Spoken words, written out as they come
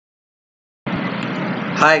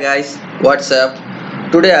Hi guys, what's up?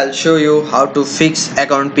 Today I'll show you how to fix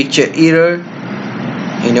account picture error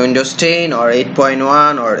in Windows 10 or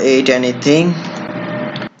 8.1 or 8 anything.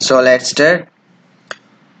 So let's start.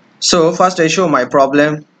 So first I show my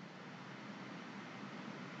problem.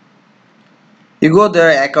 You go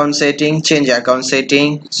there, account setting, change account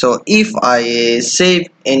setting. So if I save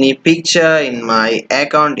any picture in my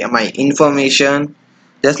account, my information,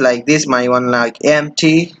 just like this, my one like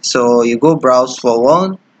empty. So you go browse for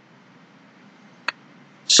one.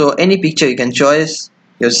 So any picture you can choose.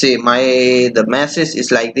 You see the message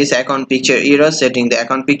is like this: account picture error, setting the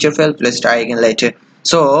account picture failed, let's try again later.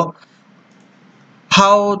 So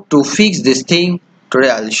how to fix this thing,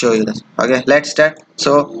 today I'll show you this. Okay, let's start.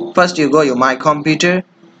 So first you go your my computer,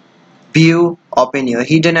 view, open your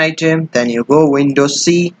hidden item, then you go Windows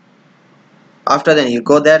C. After then you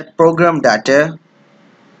go there, program data.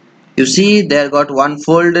 You see there got one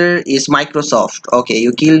folder is Microsoft. Okay,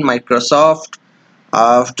 you kill Microsoft.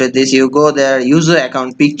 After this you go there, user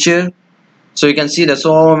account picture. So you can see the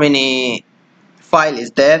so many file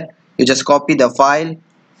is there. You just copy the file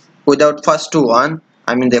without first two one.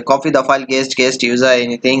 I mean they copy the file, guest user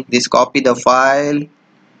anything. This copy the file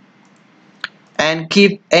and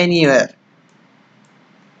keep anywhere.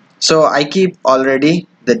 So I keep already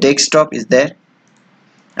the desktop is there.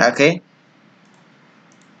 Okay,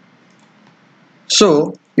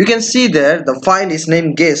 so you can see there the file is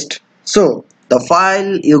named guest. So the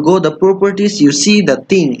file, you go the properties, you see the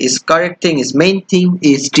thing is correct, thing is main thing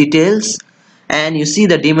is details, and you see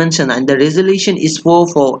the dimension and the resolution is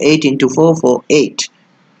 448 into 448,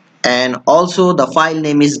 and also the file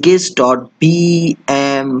name is guest.bmp.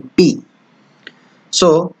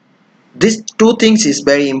 So these two things is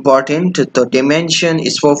very important. The dimension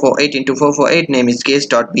is 448 into 448, name is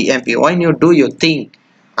guest.bmp. When you do your thing,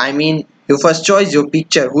 I mean you first choose your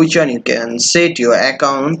picture, which one you can set your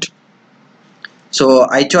account. So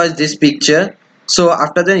I chose this picture. So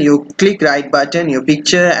after that you click right button your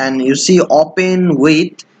picture and you see open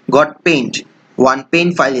with got paint. One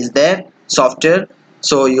paint file is there, software.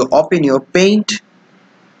 So you open your paint.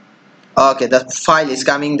 Okay, the file is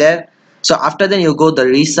coming there. So after that you go the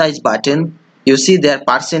resize button. You see there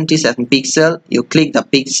percentage and pixel. You click the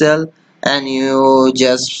pixel and you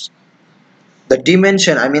just the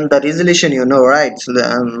dimension, I mean the resolution, you know, right? So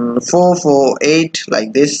the 448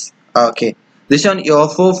 like this. Okay, this one your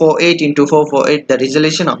 448 into 448 the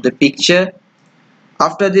resolution of the picture.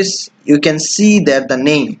 After this you can see that the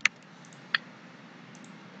name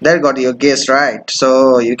there got your guess, right?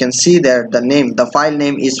 So you can see there the name, the file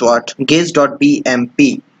name is what,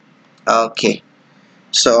 guess.bmp. Okay,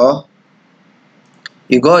 so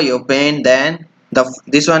you go your pen, then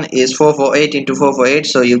this one is 448 into 448.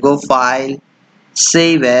 So you go file,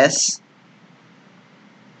 save as.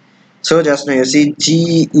 So just now you see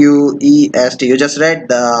GUEST, you just read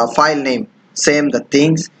the file name, same the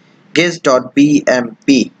things,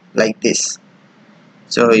 guess.bmp like this.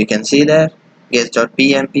 So you can see there,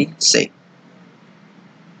 guess.bmp,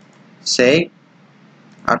 save.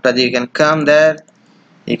 After that you can come there,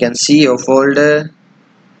 you can see your folder,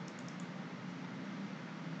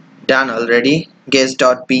 done already,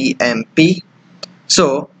 guess.bmp.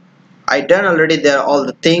 So I done already there all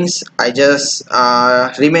the things. I just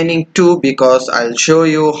remaining two because I'll show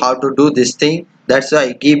you how to do this thing. That's why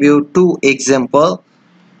I give you two example.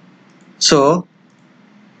 So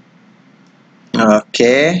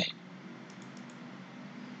okay,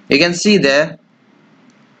 you can see there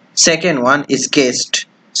second one is guest.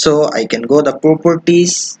 So I can go the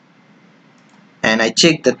properties and I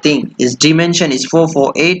check the thing is dimension is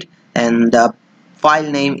 448 and the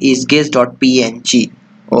file name is guest.png.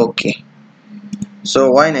 Okay, so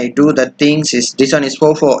when I do the things is this one is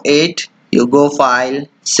 448, you go file,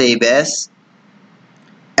 save as,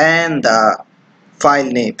 and the file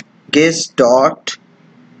name guest.png,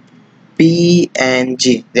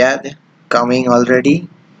 they are coming already.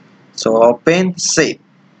 So open, save,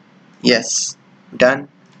 yes, done.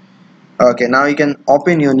 Okay, now you can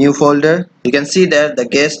open your new folder. You can see there the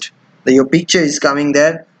guest, your picture is coming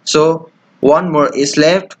there. So one more is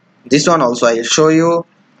left, this one also I will show you.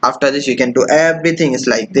 After this you can do everything is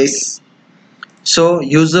like this. So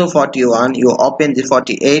user 41, you open the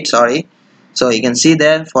 48, sorry. So you can see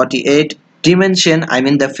there 48 dimension, I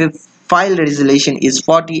mean the file resolution is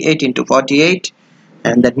 48 into 48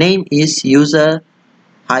 and the name is user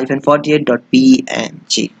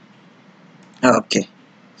 48.png. Okay,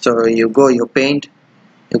 so you go your paint,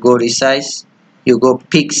 you go resize, you go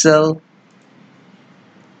pixel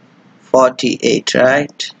 48,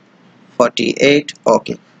 right? 48.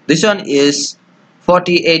 Okay, this one is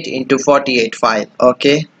 48 into 48 file.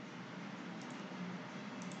 Okay,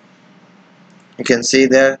 You can see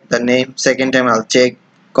there the name. Second time I'll check,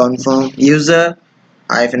 confirm, user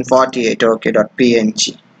 -48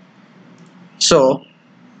 okay.png. So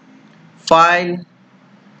file,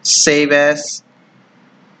 save as,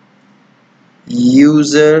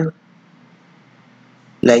 user,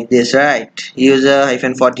 like this, right?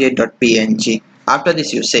 user-48.png. After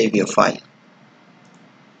this you save your file.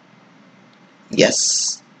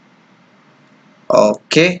 Yes.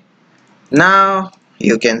 Okay, now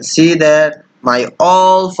you can see that my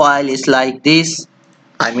all file is like this.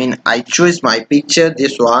 I mean, I choose my picture,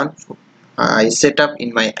 this one I set up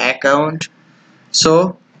in my account.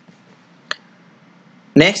 So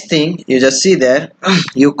next thing, you just see there,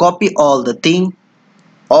 you copy all the thing,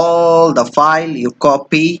 all the file you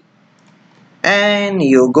copy, and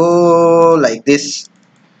you go like this.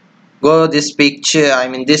 Go this picture, I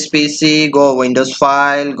mean this PC, go Windows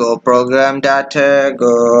file, go program data,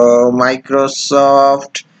 go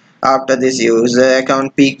Microsoft. After this, user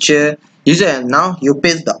account picture, user, now you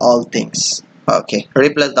paste the all things. Okay,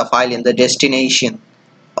 replace the file in the destination,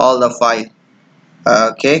 all the file.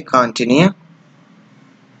 Okay, continue.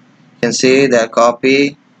 You can see the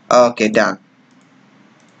copy. Okay, done.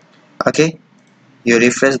 Okay, you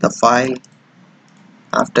refresh the file.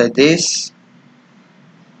 After this,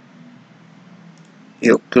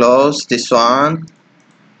 you close this one.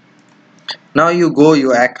 Now you go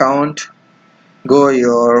your account, go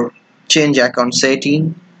your change account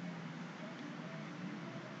setting.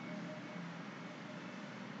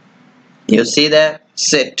 You see that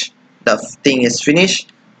set, the thing is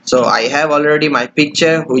finished. So I have already my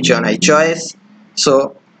picture, which one I choose.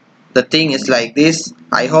 So the thing is like this.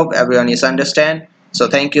 I hope everyone is understand. So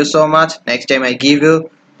thank you so much. Next time I give you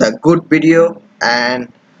the good video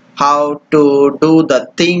and how to do the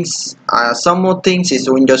things. Some more things is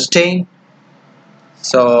Windows 10.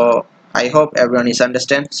 So I hope everyone is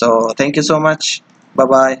understand. So thank you so much. Bye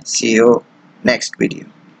bye, see you next video.